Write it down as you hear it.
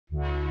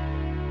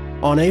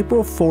On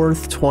April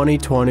 4th,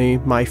 2020,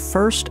 my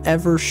first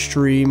ever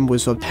stream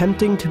was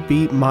attempting to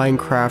beat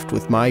Minecraft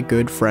with my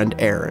good friend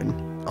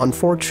Aaron.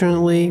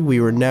 Unfortunately, we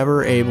were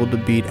never able to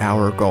beat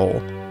our goal.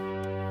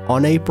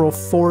 On April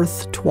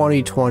 4th,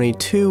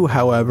 2022,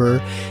 however,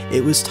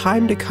 it was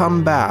time to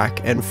come back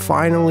and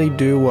finally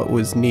do what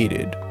was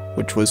needed,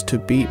 which was to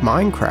beat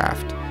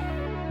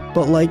Minecraft.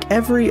 But like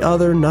every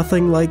other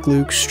Nothing Like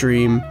Luke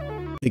stream,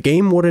 the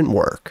game wouldn't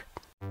work.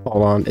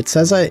 Hold on, it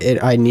says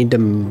I need to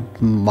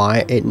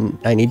migrate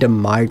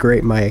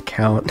my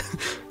account.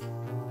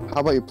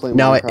 How about you play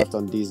Minecraft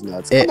on these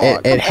nuts?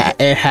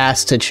 It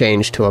has to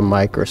change to a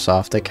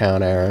Microsoft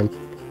account, Aaron.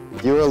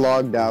 You were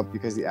logged out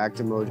because the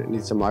active mode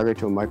needs to migrate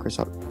to a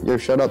Microsoft. Yo,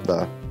 shut up,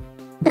 though.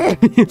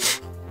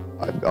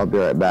 I'll be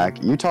right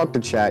back. You talk to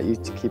chat. You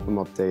to keep them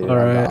updated. All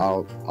right.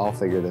 I'll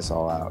figure this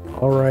all out.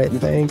 All right,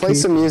 thank you. Play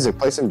some music.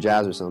 Play some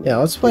jazz or something. Yeah,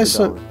 let's play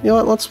some. You know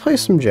what? Let's play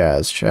some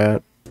jazz,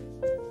 chat.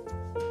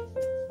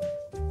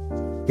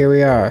 Here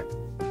we are.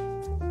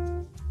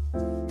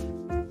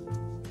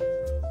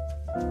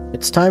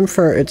 It's time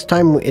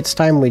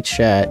we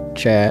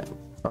chat.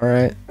 All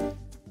right.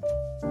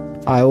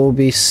 I will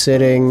be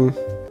sitting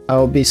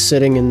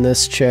in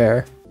this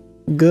chair.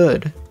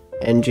 Good.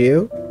 And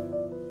you?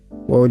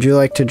 What would you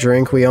like to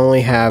drink? We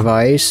only have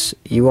ice.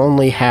 You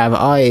only have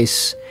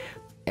ice.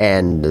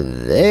 And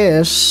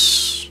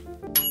this.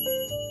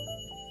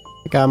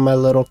 I got my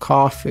little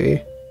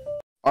coffee.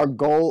 Our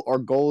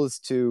goal is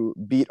to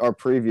beat our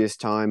previous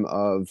time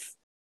of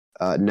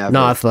never.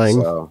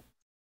 Nothing. So,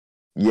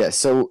 yeah,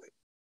 so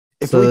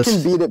if we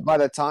can beat it by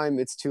the time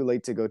it's too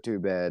late to go to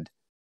bed,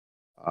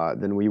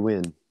 then we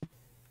win.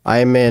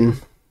 I'm in.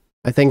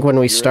 I think when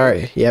we start,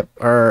 ready? Yep,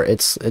 or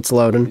it's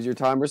loading. Is your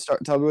timer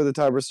start? Tell me where the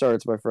timer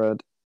starts, my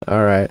friend.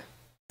 All right.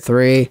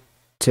 3,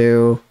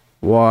 2,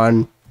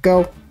 1,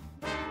 go.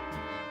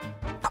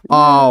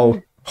 Oh,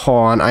 hold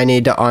on. I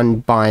need to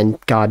unbind.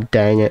 God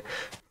dang it.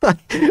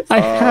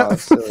 I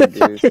have. Should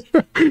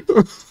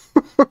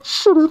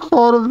have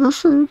thought of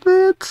this in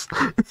advance.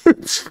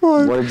 It's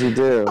fine. What did you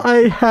do?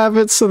 I have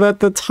it so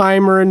that the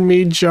timer and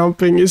me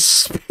jumping is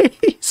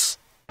space.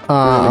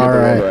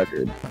 Alright.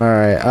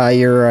 Alright,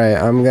 you're right.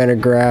 I'm gonna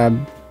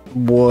grab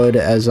wood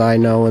as I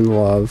know and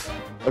love.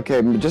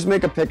 Okay, just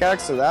make a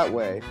pickaxe so that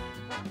way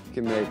you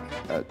can make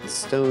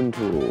stone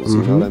tools.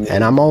 You know what I mean?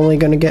 And I'm only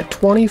gonna get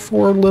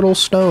 24 little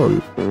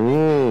stone.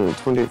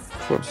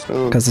 24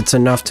 stone. Because it's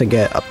enough to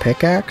get a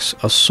pickaxe,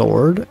 a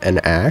sword, an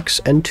axe,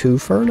 and 2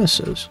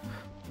 furnaces.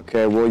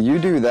 Okay, well you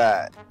do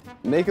that.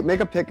 Make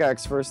a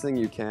pickaxe first thing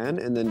you can,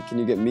 and then can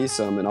you get me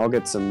some, and I'll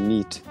get some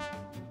meat.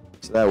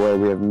 So that way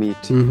we have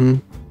meat.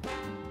 I'm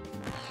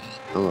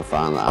gonna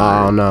find the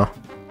iron. Oh no.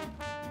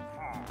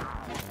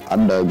 I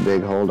dug a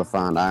big hole to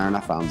find iron. I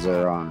found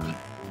 0 iron.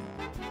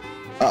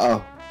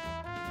 Uh-oh.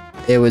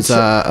 It was,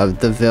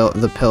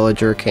 the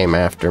pillager came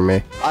after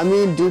me. I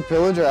mean, do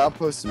pillager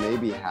outposts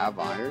maybe have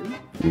iron?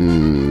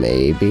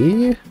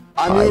 Maybe?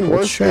 I mean,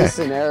 worst case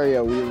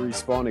scenario, we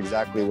respawn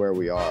exactly where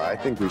we are. I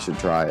think we should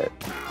try it.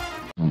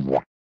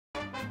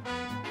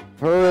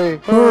 Hurry!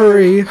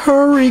 Hurry!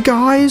 Hurry,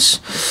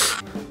 guys!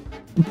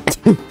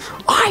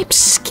 I'm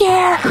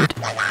scared!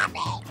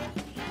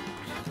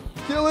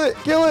 Kill it!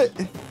 Kill it!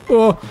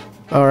 Oh!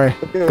 Alright,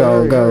 okay,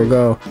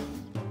 go.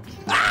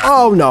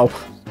 Oh no!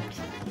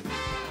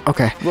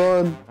 Okay.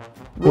 Run!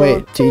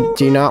 Wait, do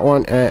you not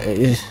want,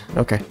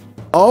 okay.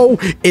 Oh!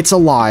 It's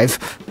alive!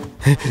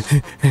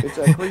 It's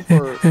a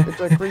creeper! It's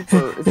a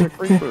creeper! It's a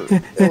creeper!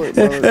 Kill it,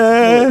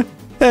 brother!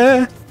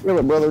 Kill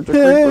it, brother! It's a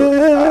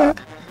creeper!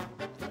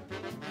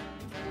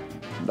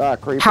 Die,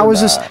 creeper!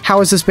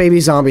 How is this baby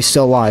zombie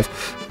still alive?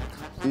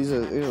 He's a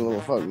little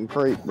fucking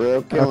creep,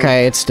 bro.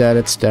 Okay, it's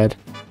dead.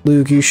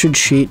 Luke, you should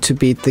cheat to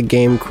beat the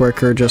game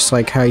quicker, just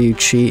like how you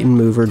cheat in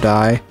Move or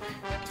Die.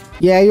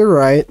 Yeah, you're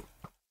right.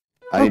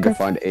 I need to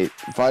find 8.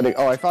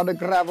 Oh, I found a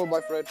gravel,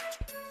 my friend.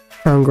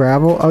 Found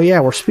gravel? Oh yeah,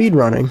 we're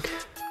speedrunning.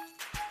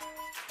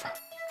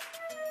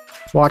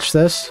 Watch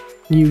this.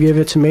 You give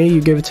it to me,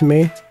 you give it to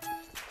me.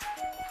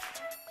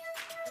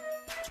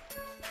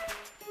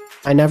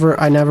 I never,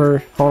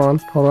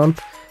 hold on.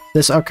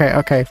 This,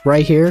 okay,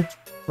 right here's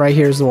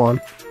the one.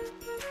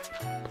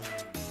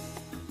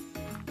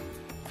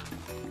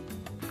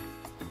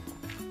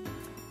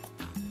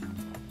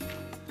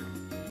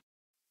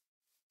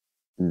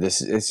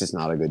 It's just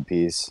not a good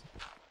piece.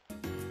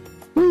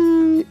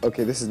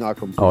 Okay, this is not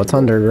complete. Oh, it's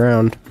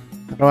underground.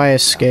 How do I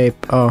escape?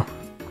 Oh.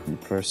 You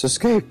press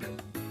escape.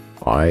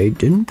 I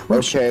didn't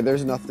press. Okay,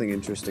 there's nothing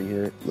interesting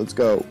here. Let's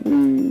go.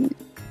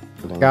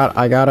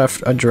 I got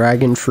a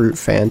dragon fruit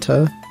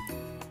Fanta.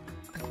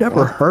 I've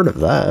never heard of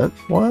that.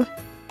 What?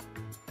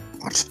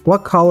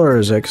 What color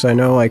is it? Because I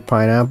know like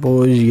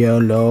pineapple is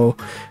yellow,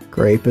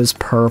 grape is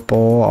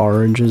purple,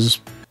 orange is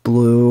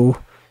blue.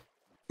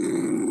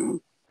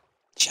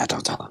 Chat,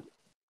 don't tell him.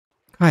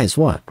 Guys,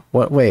 what?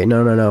 What? Wait,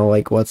 no.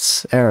 Like,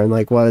 what's Aaron?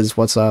 Like,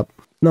 what's up?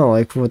 No,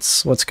 like,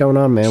 what's going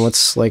on, man?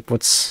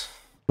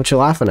 What you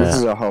laughing at? This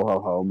is a ho ho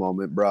ho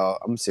moment, bro.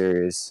 I'm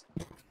serious.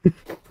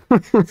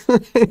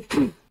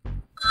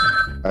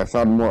 I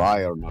found more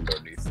iron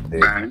underneath the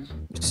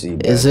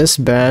seabed. Is this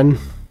Ben?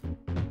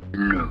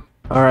 No.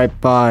 Alright,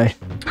 bye.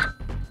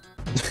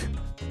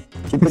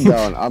 Keep it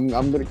going. I'm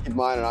gonna keep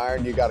mine an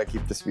iron. You gotta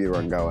keep the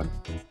speedrun going.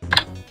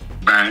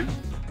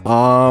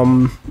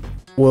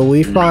 Will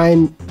we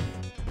find...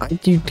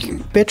 You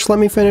bitch, let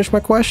me finish my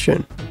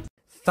question.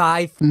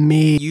 5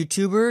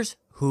 YouTubers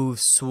who've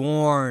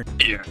sworn.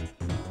 Yeah.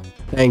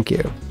 Thank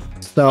you.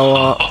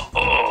 So,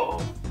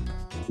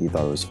 He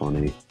thought it was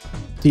funny.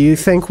 do you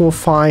think we'll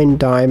find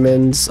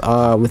diamonds,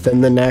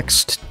 within the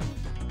next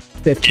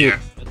 15... Yeah.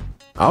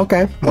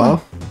 Okay,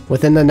 well,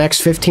 within the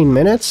next 15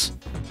 minutes?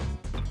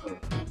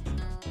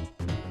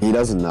 He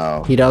doesn't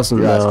know. He doesn't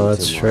You're asking know,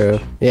 that's too true.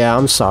 much. Yeah,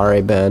 I'm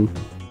sorry, Ben.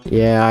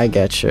 Yeah, I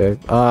get you.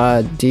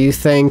 Do you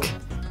think...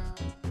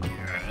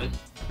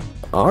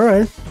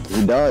 Alright.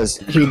 He does.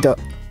 He do...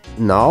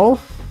 No?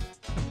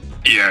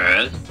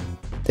 Yes.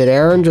 Did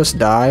Aaron just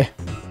die?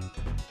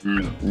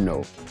 No.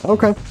 No.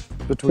 Okay.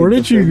 Between Where the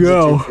did you things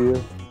go? that you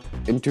feel,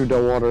 into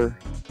the water.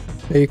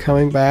 Are you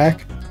coming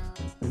back?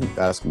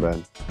 Ask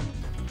Ben.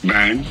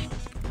 Ben?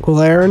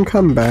 Will Aaron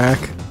come back?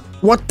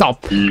 What the...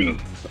 No.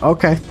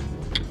 Okay.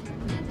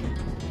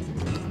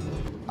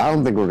 I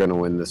don't think we're gonna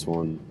win this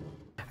one.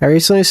 I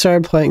recently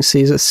started playing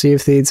Sea of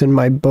Thieves and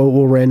my boat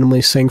will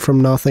randomly sink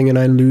from nothing and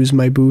I lose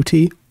my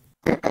booty.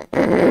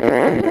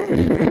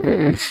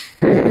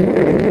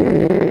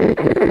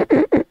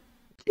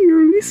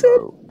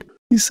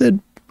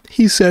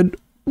 He said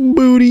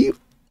booty.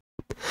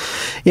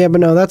 Yeah,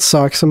 but no, that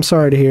sucks. I'm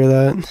sorry to hear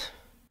that.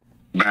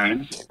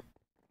 Ben?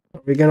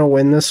 Are we gonna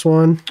win this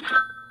one?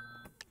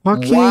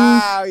 Fucking...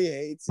 Wow, he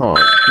hates it. Oh,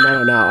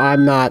 no,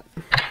 I'm not.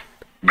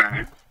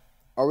 Ben?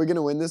 Are we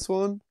gonna win this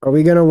one? Are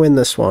we gonna win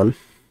this one?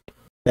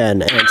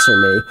 Ben, answer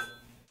me.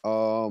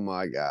 Oh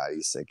my god,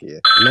 he's sick of you.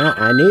 No,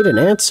 I need an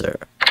answer.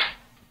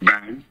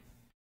 Ben?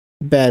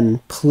 Ben,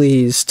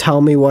 please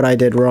tell me what I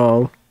did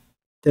wrong.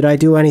 Did I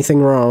do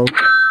anything wrong?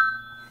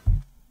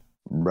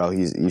 Bro,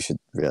 you should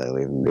really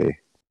leave him be.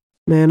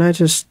 Man,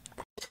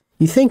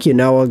 you think you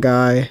know a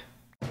guy.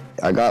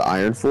 I got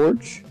Iron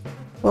Forge.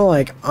 Well,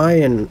 like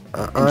iron.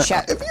 And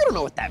chat, if you don't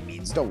know what that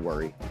means, don't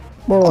worry.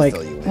 More I'll like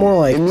fill you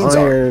in. It means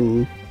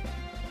iron.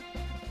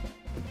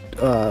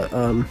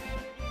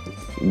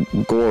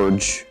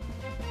 Gorge.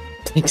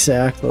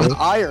 Exactly.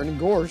 Iron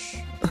Gorge.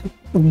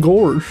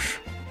 Gorsh.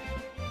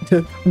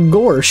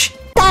 Gorsh.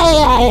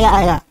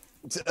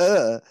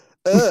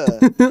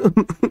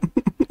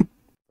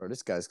 Bro,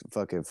 this guy's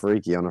fucking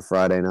freaky on a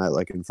Friday night,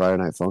 like in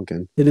Friday Night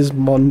Funkin'. It is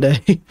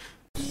Monday.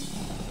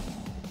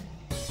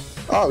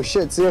 Oh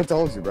shit, see, I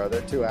told you, bro.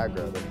 They're too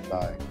aggro, they're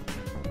dying.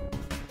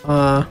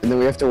 And then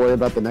we have to worry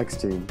about the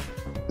next team.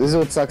 This is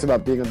what sucks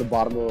about being at the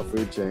bottom of a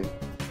food chain.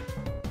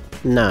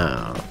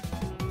 No.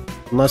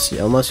 Unless you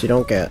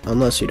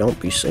don't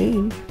be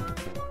seen.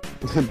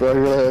 Bro,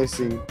 you're really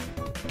seen.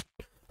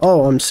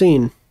 Oh, I'm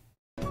seen.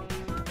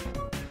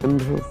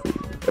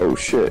 Oh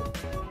shit.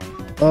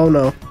 Oh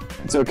no.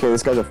 It's okay,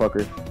 this guy's a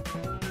fucker.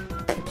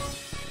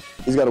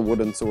 He's got a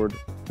wooden sword,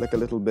 like a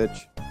little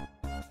bitch.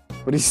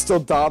 But he's still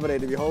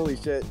dominating me, holy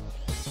shit.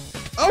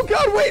 Oh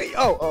god, wait!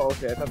 Oh,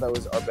 okay, I thought that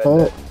was our bed.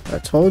 Oh, I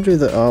told you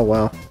that. Oh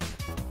wow.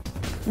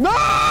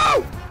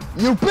 No!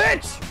 You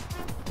bitch!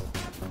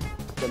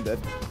 I'm dead.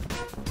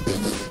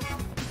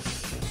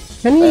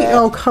 Can he?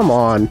 Oh, come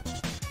on.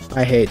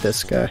 I hate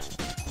this guy.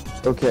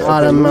 Okay.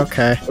 Bottom,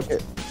 okay. Okay.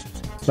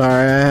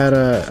 Sorry,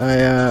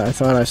 I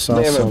thought I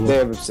saw someone. They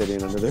have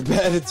obsidian under their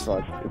bed, it's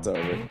fine. It's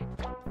over.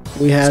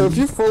 So if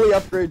you fully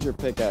upgrade your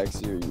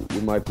pickaxe, you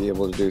might be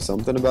able to do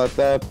something about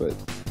that, but...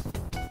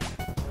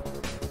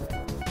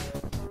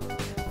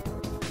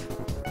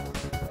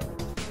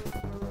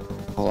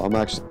 Oh, I'm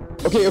actually...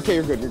 Okay,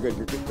 you're good.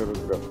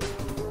 Go.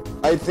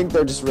 I think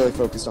they're just really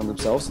focused on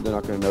themselves, so they're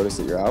not going to notice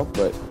that you're out,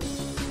 but...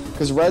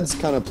 Because Red's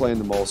kind of playing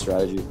the mole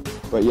strategy.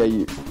 But yeah,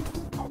 you...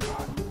 Oh,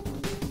 God.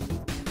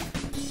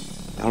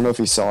 I don't know if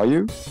he saw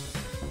you.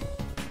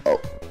 Oh,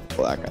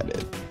 well, that guy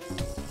did.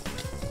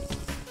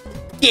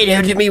 Get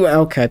out of me!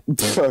 Okay.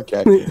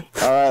 Okay.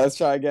 Alright, let's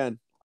try again.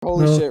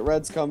 Holy shit,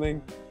 Red's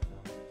coming.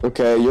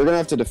 Okay, you're gonna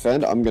have to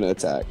defend, I'm gonna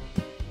attack.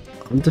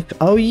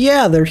 Oh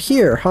yeah, they're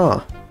here,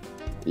 huh?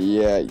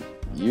 Yeah,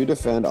 you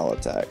defend, I'll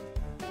attack.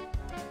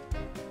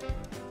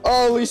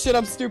 Holy shit,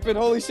 I'm stupid.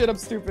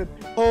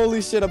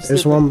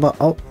 There's one, but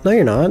oh no,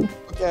 you're not.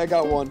 Okay, I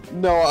got one.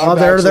 No, I'm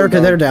they're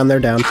down. They're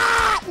down.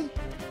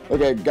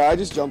 Okay, guy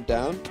just jumped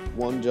down.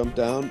 One jumped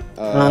down.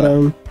 Got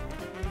him.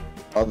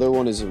 Other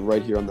one is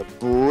right here on the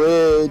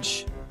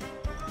bridge.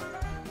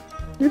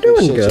 You're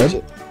doing good.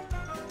 Shit.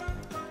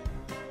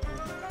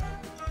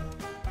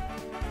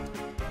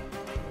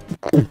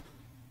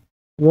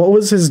 What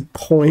was his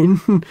point?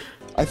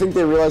 I think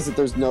they realized that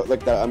there's no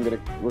like that.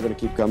 We're gonna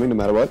keep coming no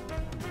matter what.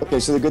 Okay,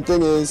 so the good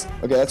thing is,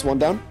 okay, that's one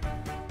down.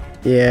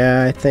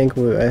 Yeah, I think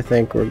we're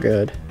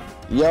good.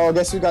 Yo, I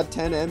guess we got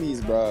 10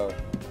 Emmys, bro.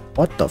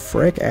 What the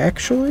frick?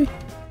 Actually,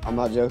 I'm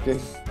not joking.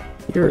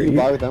 you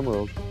buy with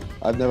Emerald.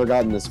 I've never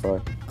gotten this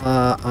far.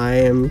 I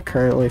am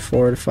currently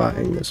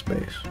fortifying this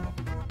base.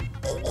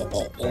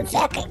 You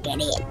fucking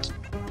idiot.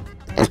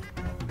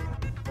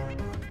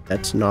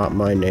 That's not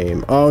my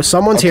name. Oh,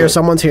 someone's here,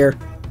 someone's here.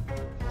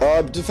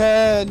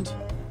 Defend!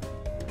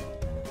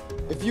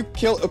 If you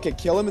kill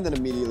him and then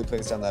immediately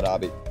place down that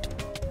obby.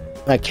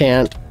 I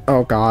can't.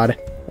 Oh god.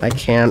 I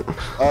can't.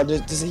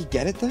 Does he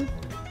get it then?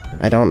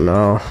 I don't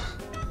know.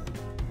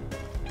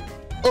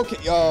 Okay,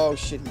 oh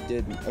shit, he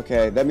didn't.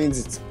 Okay, that means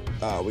it's...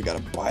 we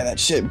gotta buy that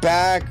shit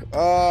back.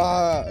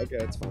 Okay,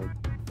 that's fine.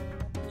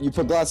 You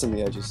put glass on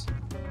the edges.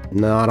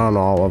 Not on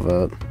all of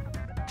it.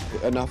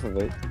 Enough of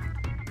it.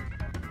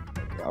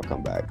 Okay, I'll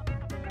come back.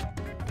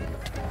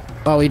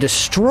 Oh, he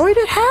destroyed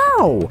it?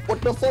 How?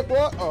 What the fuck,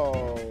 what?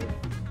 Oh.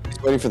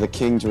 He's waiting for the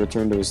king to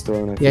return to his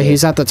throne, I Yeah,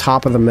 he's at the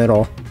top of the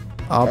middle.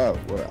 Up. Oh,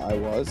 where I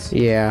was?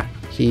 Yeah,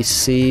 he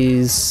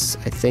sees...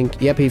 I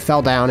think... Yep, he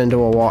fell down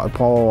into a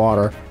pool of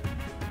water.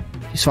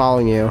 He's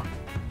following you.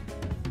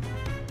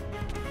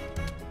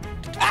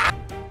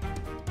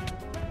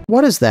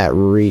 What is that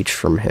reach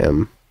from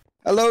him?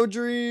 Hello,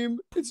 Dream.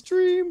 It's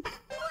Dream.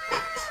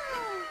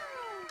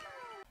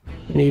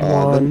 I need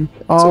one.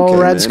 Oh, okay,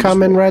 red's man.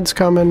 Coming, red's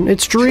coming.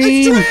 It's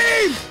Dream!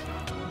 It's Dream!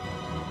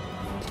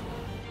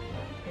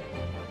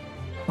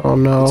 Oh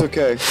no. It's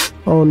okay.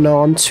 Oh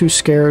no, I'm too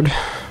scared.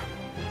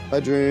 Hi,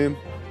 Dream.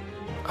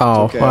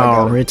 Oh, okay,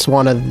 wow, it's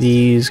one of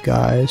these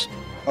guys.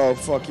 Oh,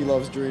 fuck, he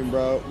loves Dream,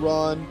 bro.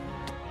 Run.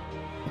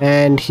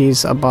 And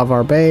he's above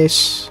our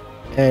base.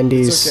 And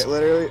he's... It's okay,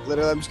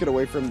 literally, I'm just gonna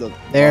wait for him to...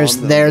 There's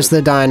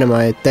the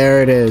dynamite.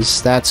 There it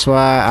is. That's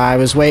why I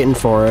was waiting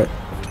for it.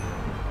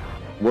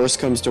 Worst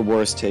comes to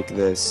worst, take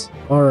this.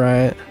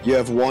 Alright. You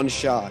have one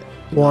shot.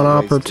 One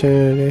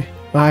opportunity.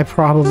 I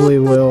probably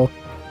will.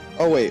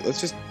 Oh wait,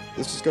 let's just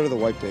go to the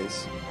white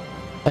base.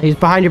 He's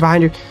behind you,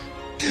 behind you.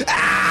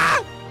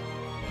 Ah!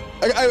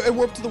 I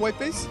warped to the white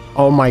base?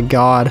 Oh my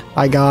god,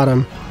 I got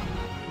him.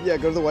 Yeah,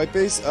 go to the white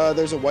base.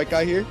 There's a white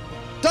guy here.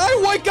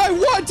 Die, white guy!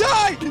 What?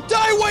 Die!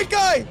 Die, white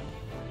guy!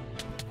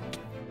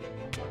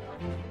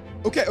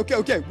 Okay.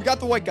 We got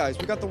the white guys.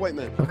 We got the white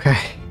men. Okay.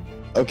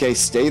 Okay,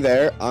 stay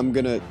there. I'm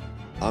gonna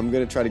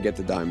try to get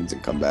the diamonds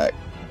and come back.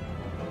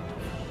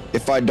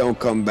 If I don't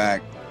come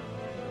back...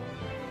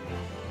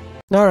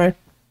 Alright.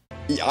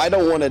 Yeah, I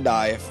don't want to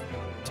die if...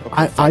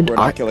 Okay, we're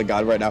not killing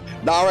God right now.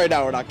 Not right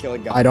now, we're not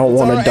killing God. I don't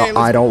want to die.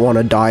 I don't want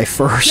to die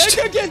first.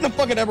 Get the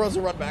fucking emeralds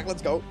and run back.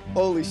 Let's go.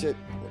 Holy shit.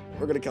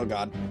 We're gonna kill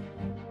God.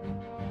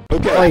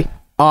 Okay.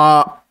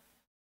 I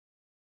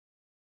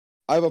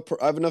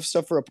have enough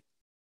stuff for a...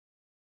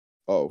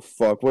 Oh,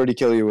 fuck. What did he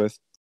kill you with?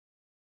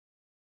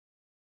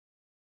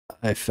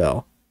 I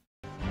fell.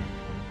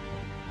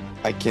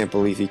 I can't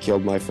believe he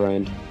killed my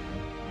friend.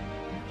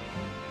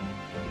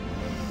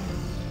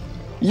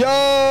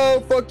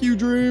 Yo! Fuck you,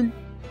 Dream!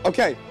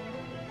 Okay.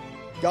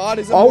 God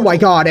is immortal. Oh my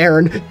god,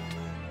 Aaron!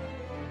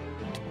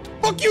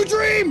 Fuck you,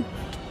 Dream!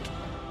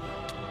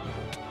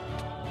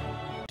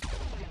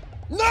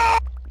 No!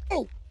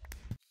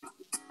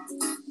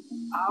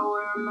 I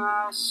wear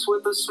masks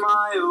with a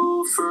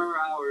smile for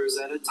hours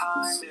at a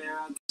time, stare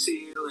at the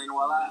ceiling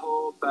while I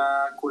hold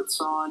back what's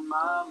on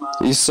my mind.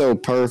 He's so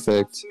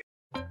perfect.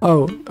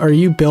 Oh, are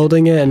you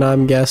building it and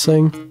I'm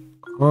guessing?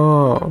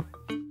 Oh.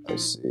 I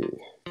see.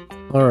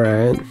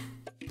 Alright.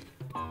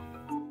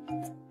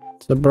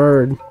 It's a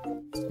bird.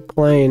 It's a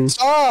plane.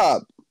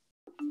 Stop!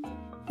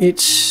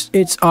 It's,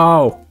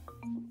 oh.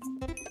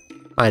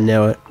 I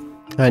knew it.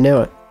 I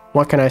knew it.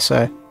 What can I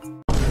say?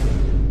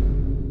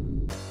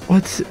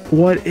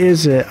 What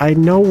is it? I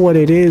know what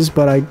it is,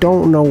 but I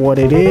don't know what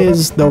it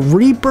is. The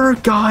Reaper?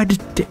 God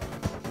damn.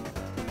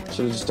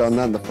 Should've just done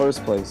that in the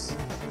first place.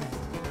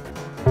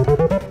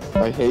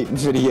 I hate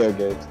video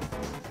games.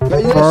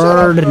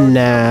 Bird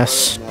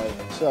nest.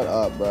 Shut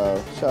up,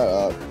 bro. Shut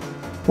up.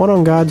 What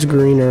on God's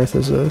green earth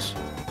is this?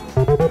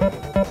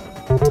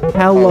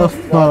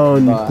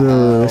 Telephone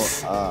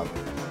booth.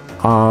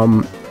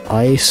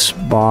 Ice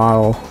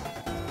bottle.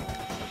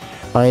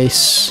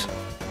 Ice.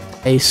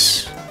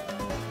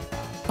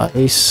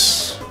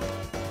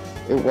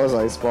 It was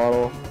ice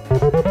bottle.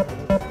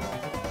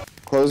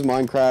 Close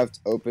Minecraft,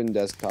 open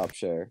desktop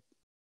share.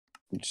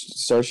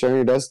 Start sharing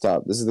your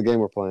desktop. This is the game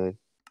we're playing.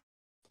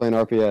 Playing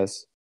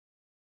RPS.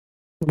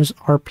 It was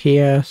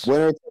RPS.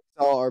 Winner takes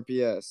all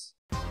RPS.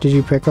 Did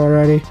you pick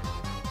already?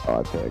 Oh,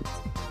 I picked.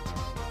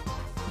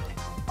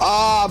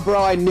 Ah,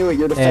 bro, I knew it.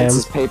 Your defense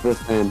is paper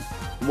thin.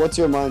 What's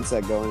your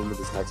mindset going into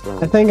this next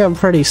round? I think I'm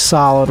pretty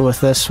solid with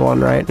this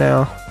one right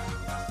now.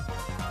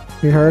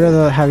 Have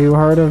you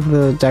heard of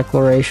the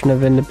Declaration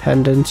of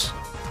Independence?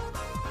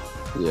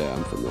 Yeah,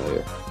 I'm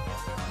familiar.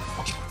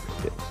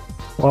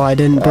 Well, I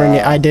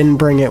didn't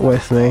bring it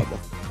with me.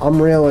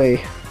 I'm really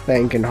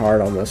thinking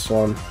hard on this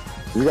one.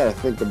 You gotta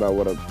think about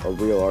what a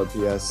real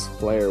RPS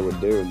player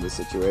would do in this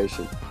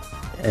situation.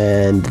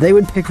 And they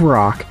would pick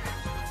rock.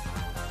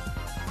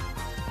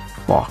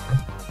 Fuck.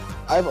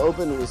 I've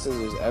opened with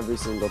scissors every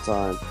single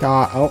time.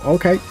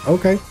 Okay.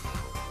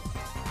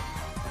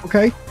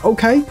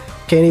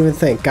 Can't even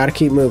think. Gotta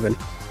keep moving.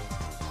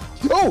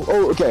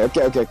 Okay.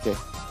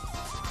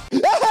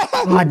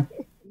 God.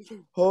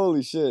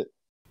 Holy shit.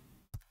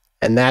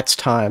 And that's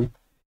time.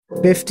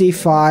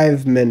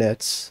 55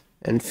 minutes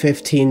and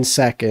 15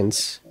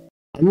 seconds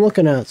I'm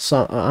looking at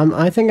some.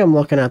 I think I'm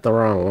looking at the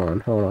wrong one.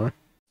 Hold on.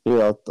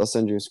 Here, I'll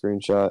send you a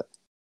screenshot.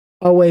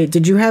 Oh wait,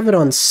 did you have it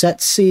on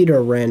set seed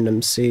or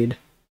random seed?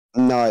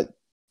 No,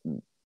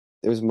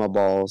 it was my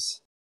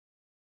balls.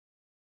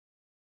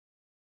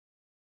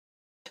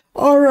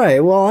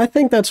 Alright, well, I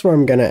think that's where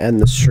I'm gonna end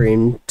the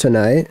stream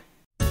tonight.